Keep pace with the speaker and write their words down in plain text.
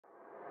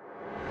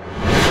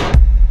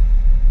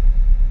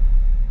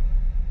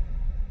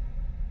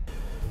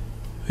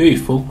Hey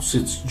folks,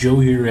 it's Joe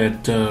here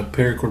at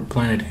Paracord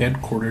Planet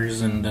headquarters,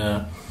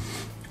 and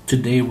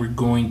today we're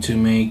going to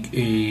make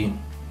a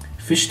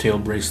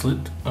fishtail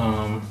bracelet.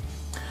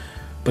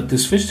 But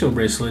this fishtail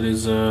bracelet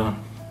is we're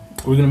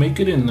going to make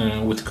it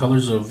in with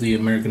colors of the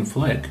American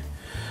flag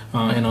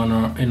in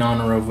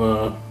honor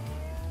of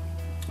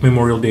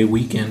Memorial Day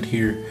weekend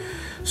here.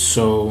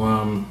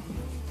 So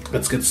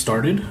let's get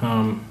started.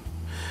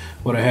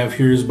 What I have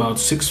here is about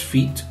 6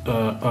 feet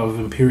of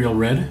imperial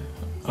red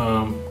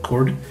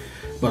cord,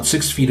 about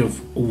 6 feet of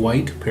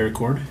white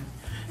paracord,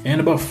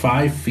 and about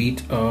 5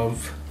 feet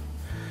of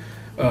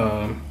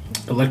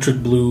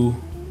electric blue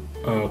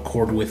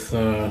cord with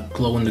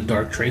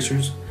glow-in-the-dark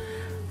tracers.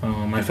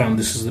 I found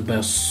this is the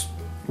best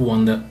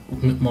one that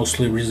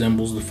mostly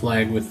resembles the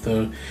flag with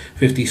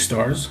 50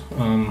 stars.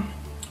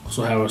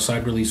 Also have a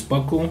side release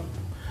buckle.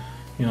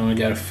 I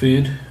got a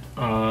fid,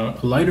 a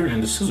lighter,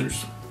 and the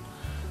scissors.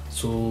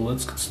 So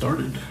let's get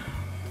started.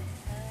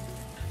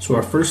 So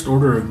our first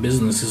order of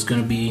business is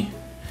going to be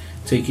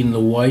taking the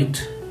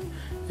white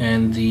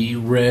and the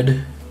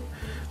red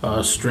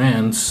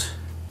strands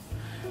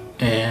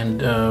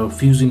and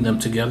fusing them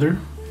together,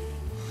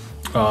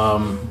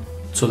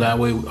 so that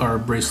way our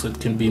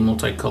bracelet can be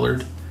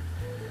multicolored.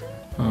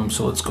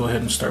 So let's go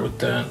ahead and start with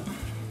that.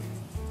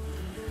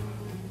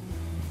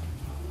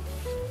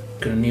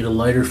 Gonna need a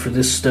lighter for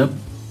this step.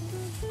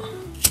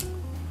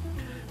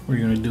 What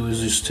you're gonna do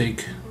is just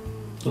take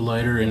the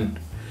lighter and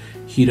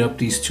heat up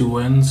these two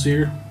ends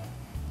here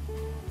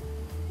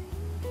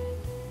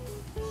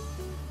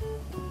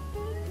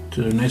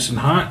till they're nice and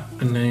hot,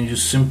 and then you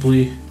just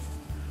simply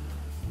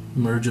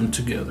merge them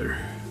together.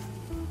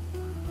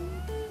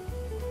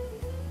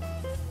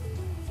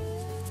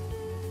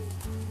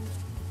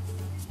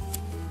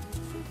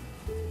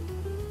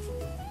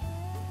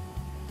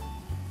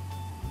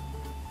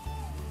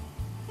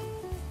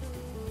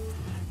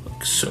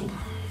 Like so.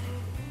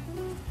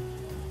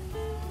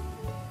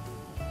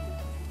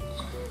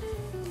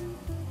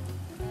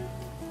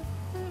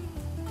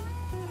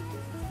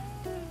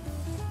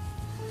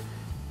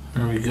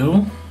 There we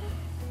go.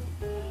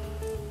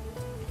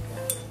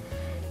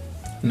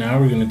 Now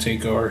we're going to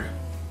take our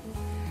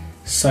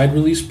side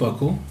release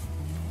buckle.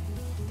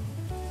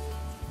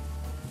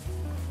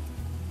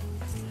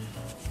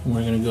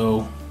 We're going to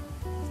go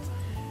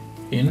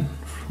in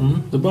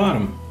from the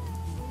bottom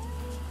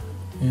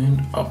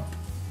and up.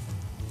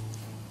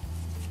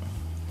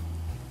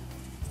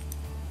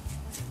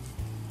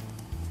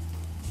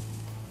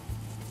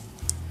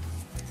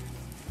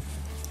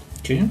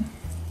 Okay.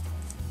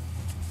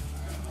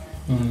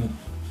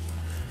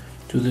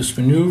 Do this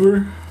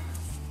maneuver,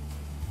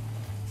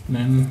 and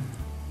then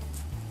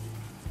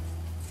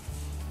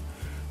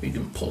we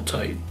can pull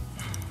tight.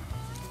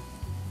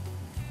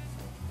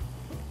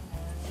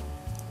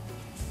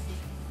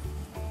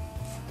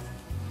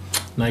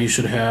 Now you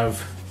should have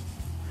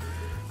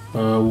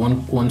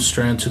one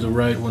strand to the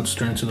right, one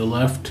strand to the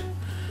left,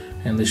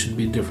 and they should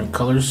be different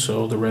colors.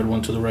 So the red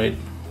one to the right,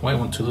 white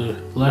one to the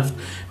left.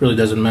 Really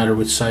doesn't matter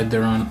which side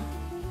they're on.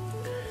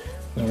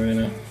 Then we're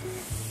gonna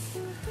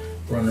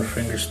run our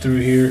fingers through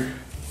here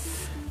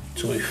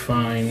until we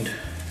find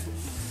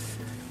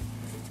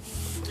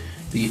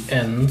the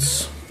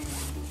ends.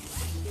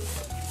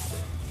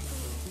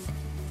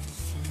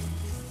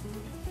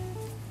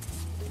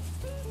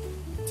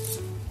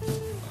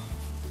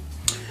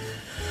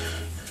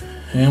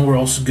 And we're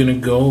also going to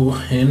go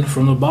in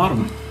from the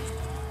bottom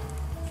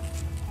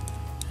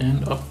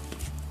and up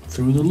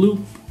through the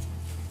loop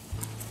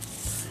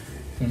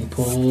and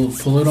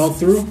pull it all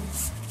through.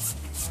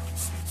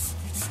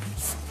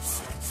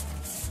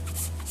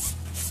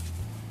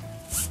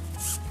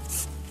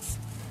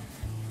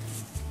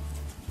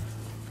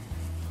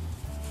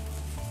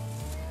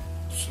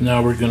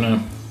 Now we're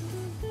gonna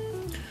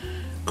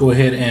go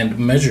ahead and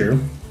measure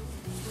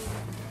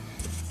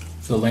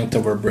the length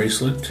of our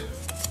bracelet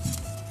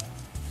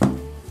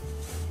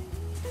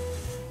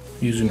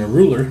using a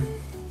ruler.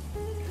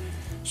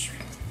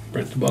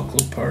 Break the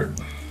buckle apart,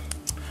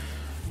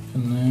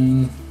 and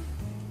then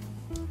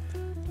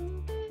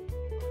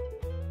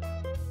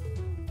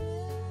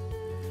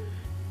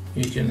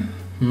you can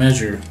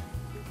measure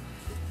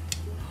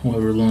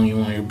however long you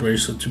want your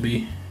bracelet to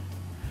be.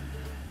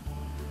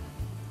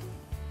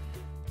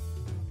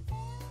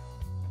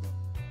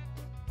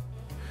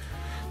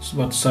 It's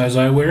about the size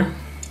I wear.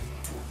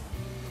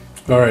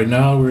 Alright,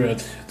 now we're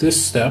at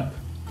this step.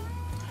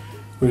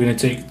 We're going to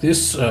take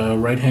this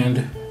right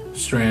hand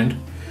strand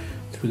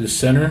through the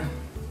center,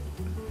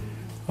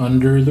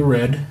 under the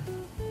red,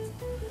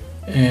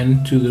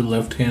 and to the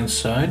left hand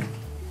side.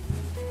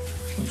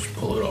 Let's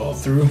pull it all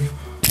through.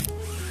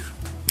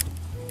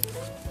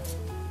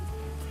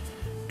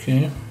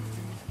 Okay.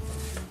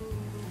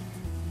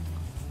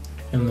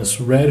 And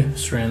this red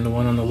strand, the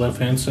one on the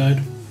left hand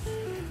side,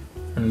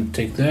 and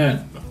take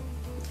that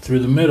through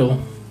the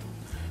middle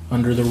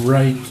under the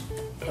right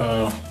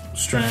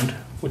strand,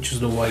 which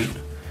is the white,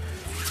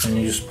 and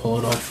you just pull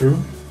it all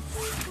through.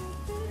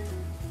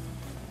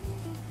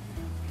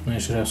 And I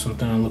should have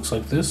something that looks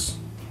like this.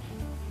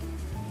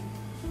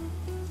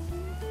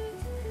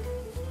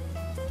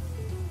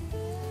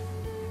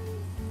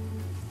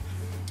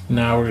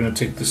 Now we're going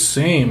to take the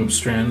same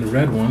strand, the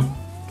red one,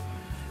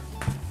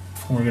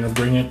 and we're going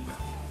to bring it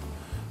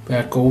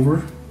back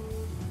over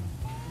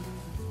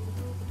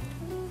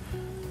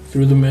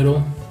through the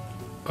middle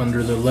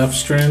under the left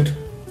strand,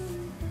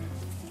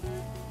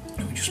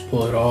 and we just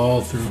pull it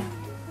all through.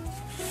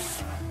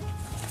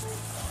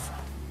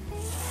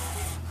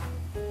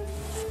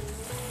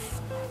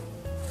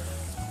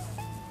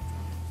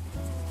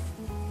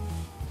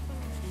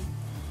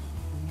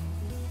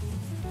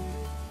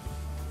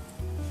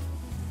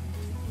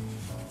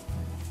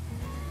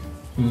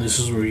 And this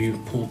is where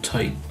you pull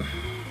tight.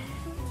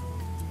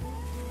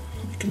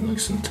 Make it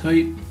nice and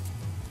tight.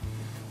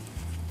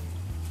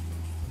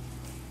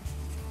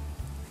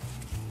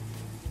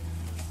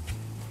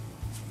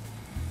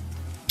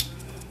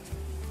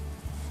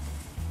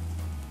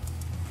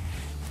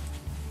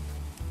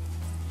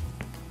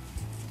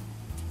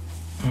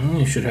 And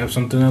you should have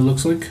something that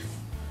looks like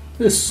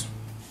this.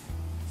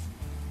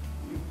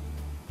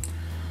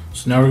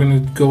 So now we're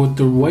going to go with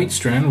the white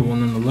strand,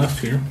 one on the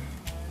left here.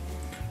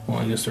 Well,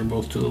 I guess they're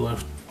both to the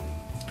left.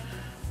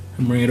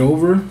 And bring it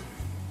over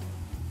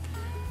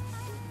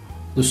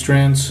the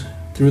strands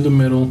through the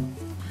middle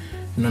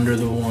and under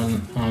the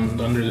one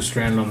under the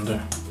strand on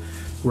the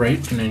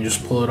right, and then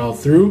just pull it all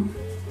through.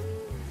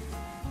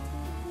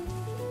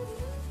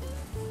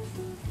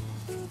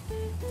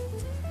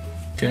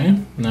 Okay,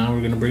 now we're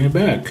going to bring it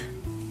back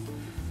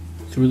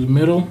through the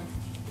middle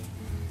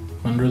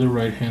under the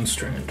right hand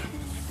strand.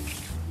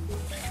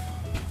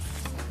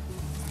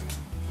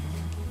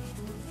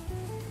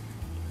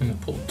 And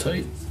pull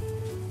tight.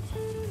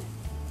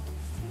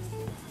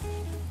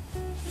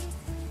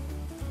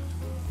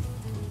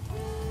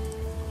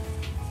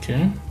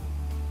 Okay.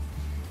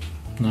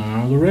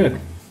 Now the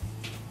red.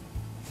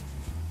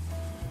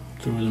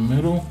 Through the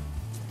middle,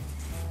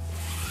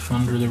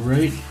 under the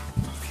right,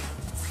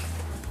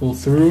 pull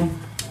through.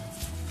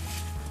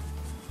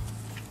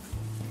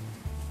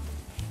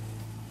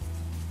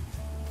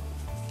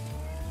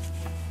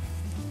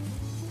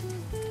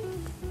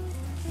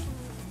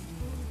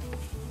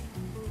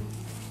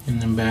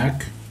 And then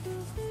back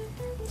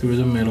through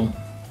the middle,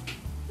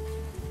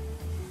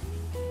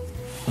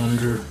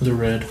 under the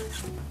red,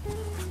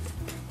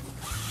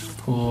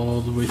 pull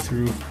all the way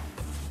through,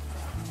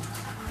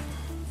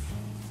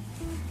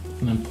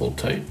 and then pull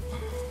tight.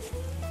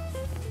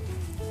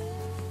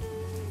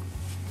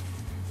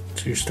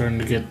 So you're starting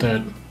to get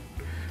that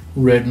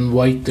red and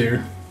white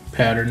there,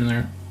 pattern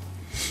there.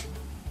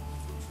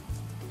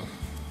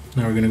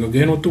 Now we're going to go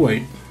again with the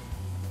white,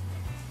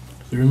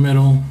 through the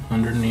middle,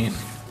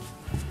 underneath,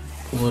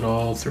 pull it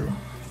all through.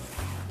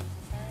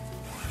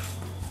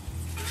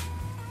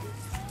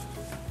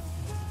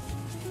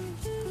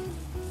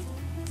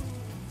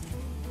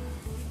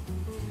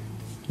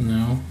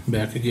 Now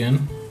back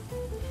again,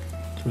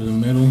 through the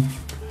middle,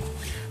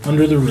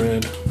 under the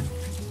red,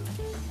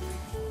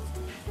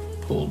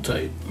 pull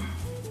tight.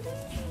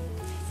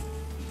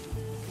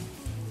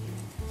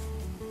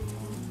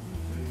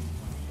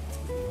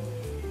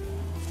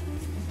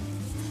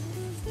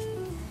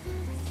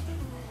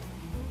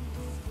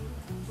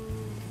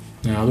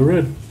 Now the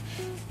red.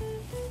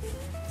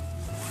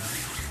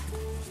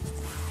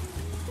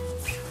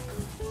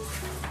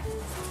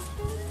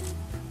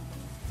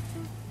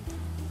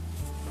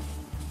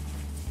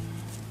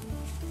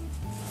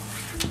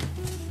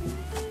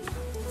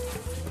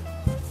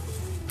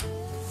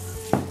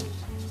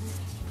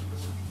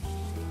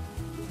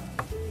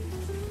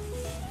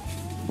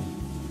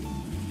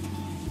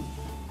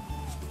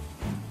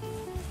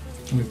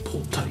 Let me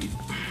pull tight.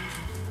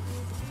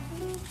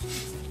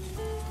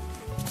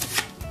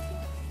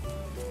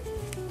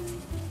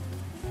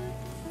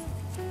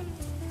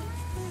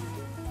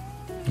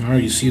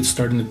 Alright, you see it's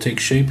starting to take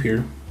shape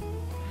here.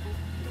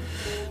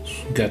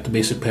 So got the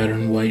basic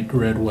pattern, white,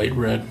 red, white,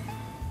 red.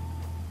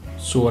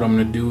 So what I'm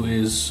going to do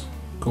is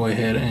go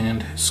ahead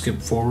and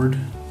skip forward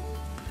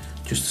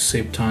just to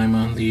save time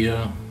on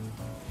the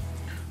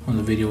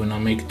video and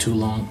not make it too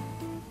long.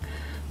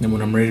 And then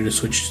when I'm ready to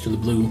switch to the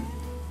blue,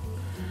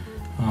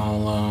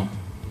 I'll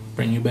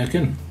bring you back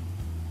in.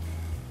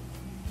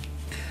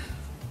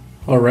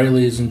 Alright,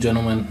 ladies and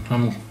gentlemen,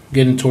 I'm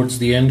getting towards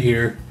the end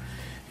here,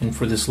 and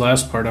for this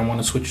last part I want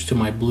to switch to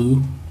my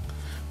blue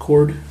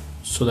cord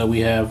so that we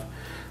have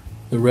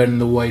the red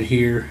and the white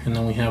here, and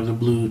then we have the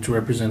blue to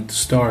represent the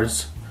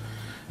stars.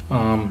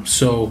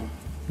 So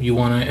you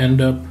want to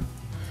end up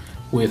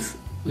with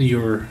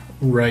your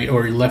right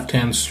or left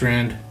hand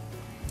strand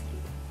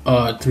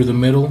through the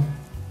middle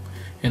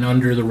and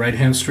under the right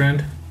hand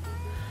strand,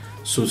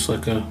 so it's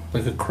like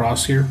a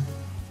cross here.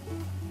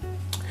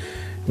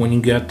 When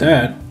you got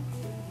that,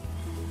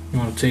 you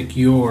want to take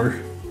your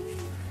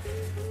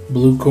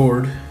blue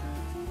cord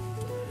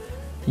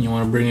and you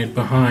want to bring it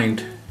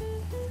behind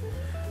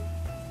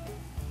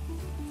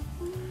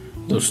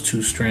those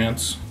two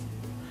strands,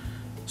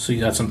 so you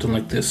got something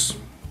like this.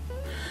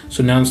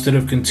 So now instead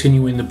of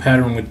continuing the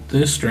pattern with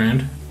this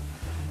strand,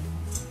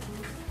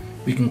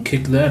 we can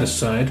kick that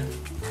aside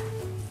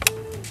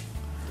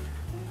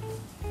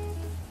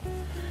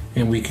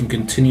and we can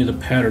continue the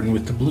pattern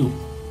with the blue.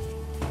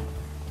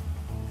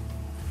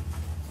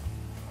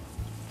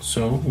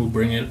 So we'll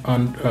bring it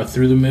on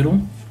through the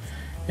middle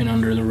and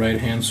under the right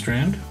hand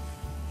strand.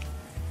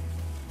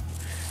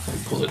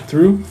 We'll pull it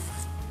through.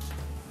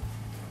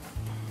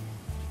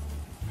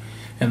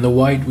 And the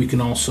white, we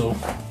can also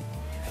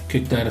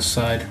kick that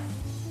aside.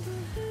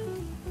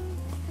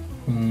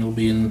 And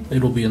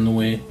it'll be in the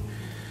way.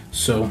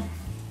 So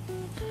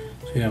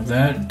you have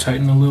that,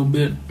 tighten a little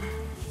bit.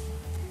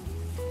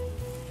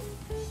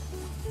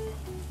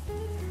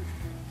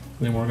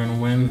 Then we're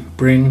gonna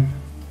bring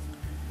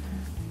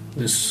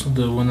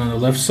the one on the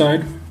left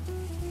side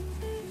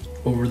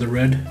over the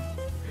red,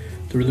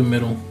 through the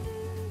middle,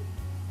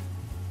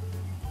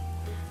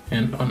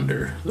 and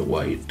under the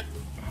white.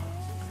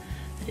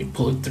 You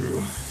pull it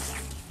through.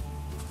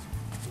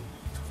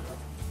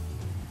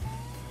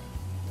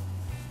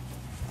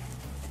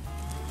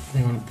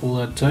 You want to pull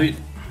that tight.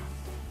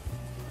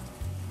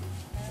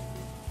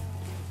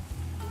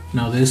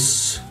 Now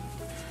this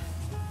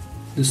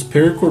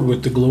paracord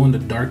with the glow in the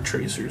dark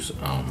tracers,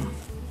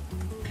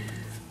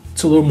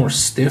 it's a little more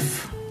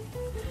stiff.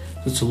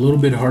 It's a little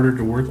bit harder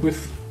to work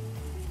with,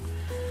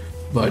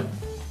 but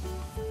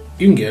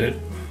you can get it.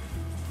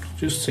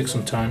 Just take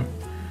some time,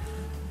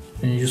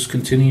 and you just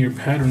continue your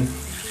pattern,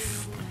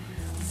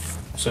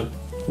 except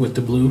with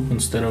the blue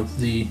instead of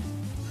the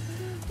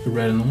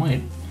red and the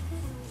white.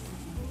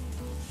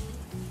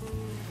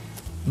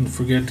 Don't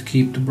forget to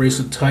keep the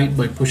bracelet tight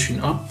by pushing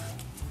up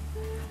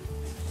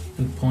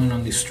and pulling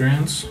on these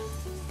strands.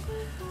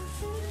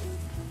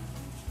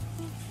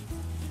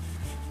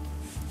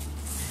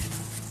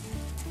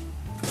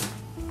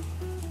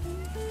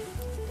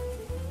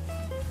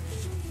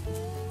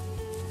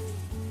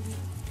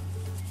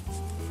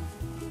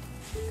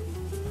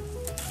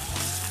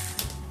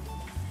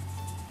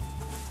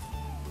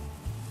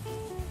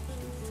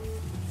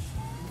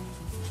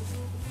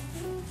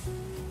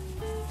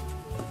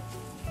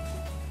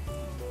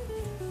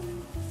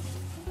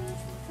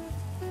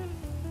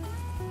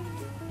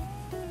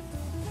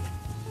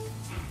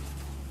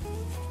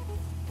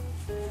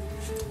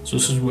 So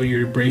this is what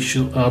your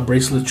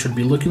bracelet should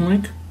be looking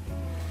like.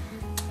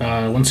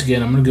 Once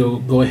again, I'm going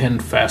to go ahead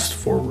and fast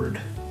forward,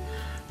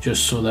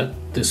 just so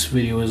that this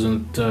video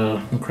isn't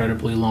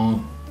incredibly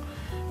long.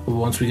 But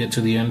once we get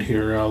to the end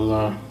here,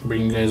 I'll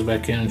bring you guys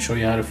back in and show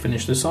you how to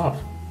finish this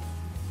off.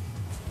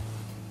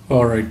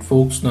 Alright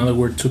folks, now that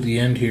we're to the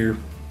end here,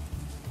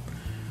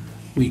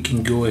 we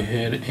can go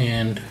ahead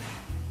and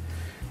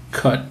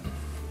cut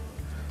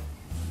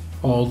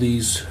all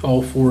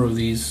four of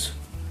these,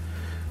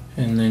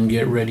 and then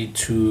get ready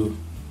to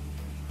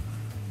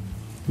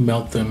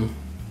melt them.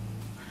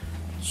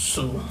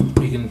 So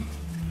we can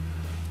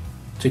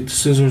take the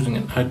scissors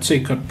and I'd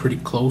say cut pretty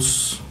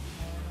close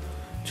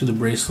to the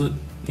bracelet.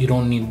 You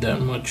don't need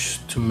that much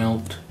to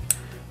melt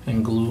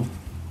and glue.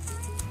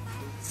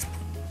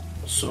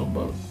 So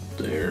about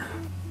there.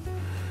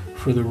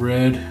 For the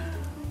red,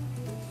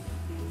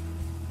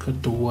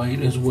 cut the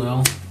white as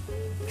well.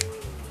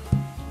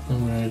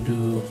 I'm gonna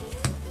do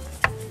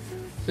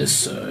this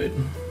side.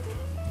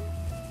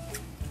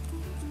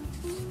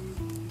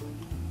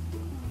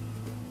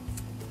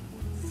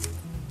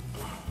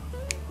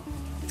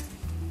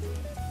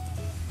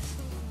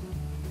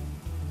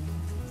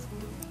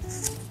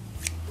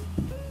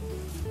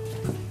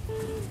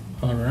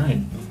 Alright,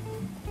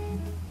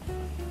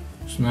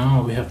 so now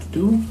all we have to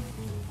do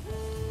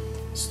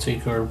is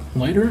take our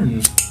lighter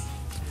and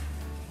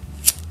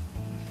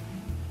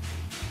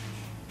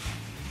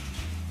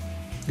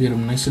get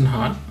them nice and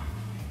hot,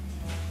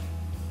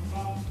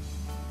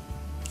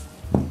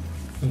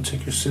 and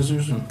take your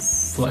scissors and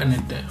flatten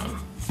it down.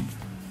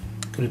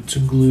 Get it to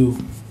glue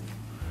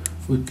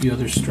with the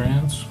other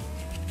strands.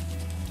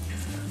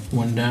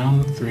 One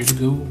down, 3 to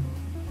go.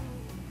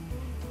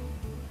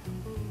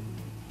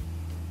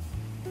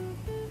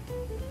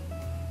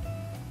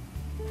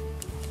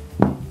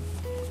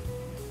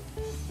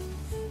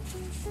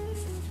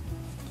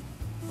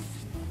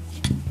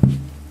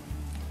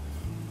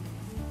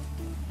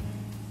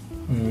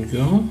 There we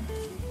go.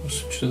 We'll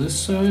switch to this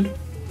side. It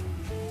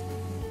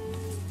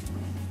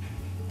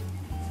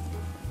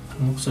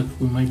looks like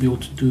we might be able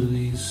to do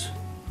these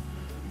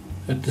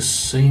at the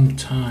same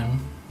time.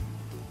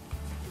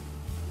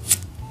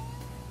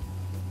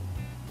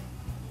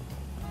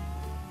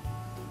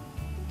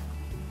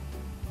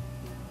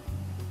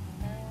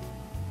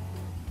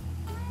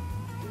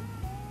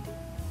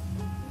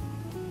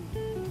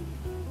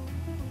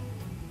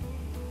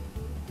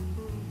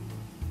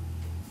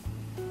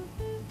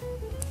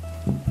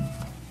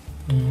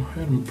 Go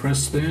ahead and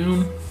press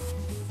down.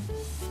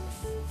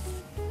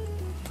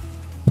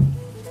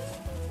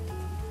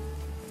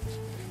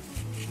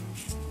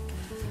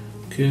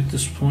 Okay, at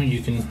this point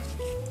you can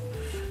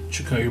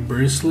check out your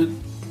bracelet,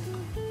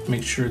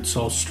 make sure it's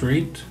all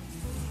straight.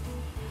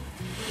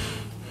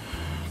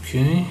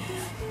 Okay,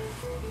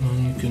 now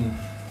you can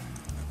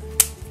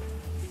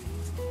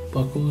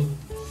buckle it,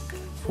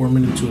 form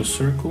it into a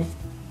circle,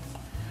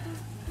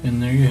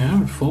 and there you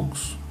have it,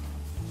 folks.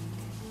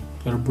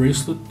 Got a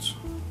bracelet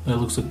that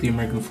looks like the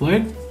American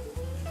flag,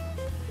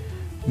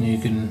 and you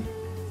can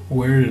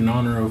wear it in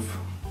honor of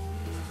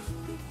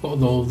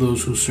all of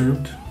those who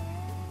served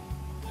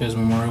as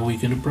Memorial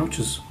Weekend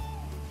approaches.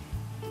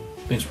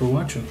 Thanks for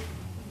watching.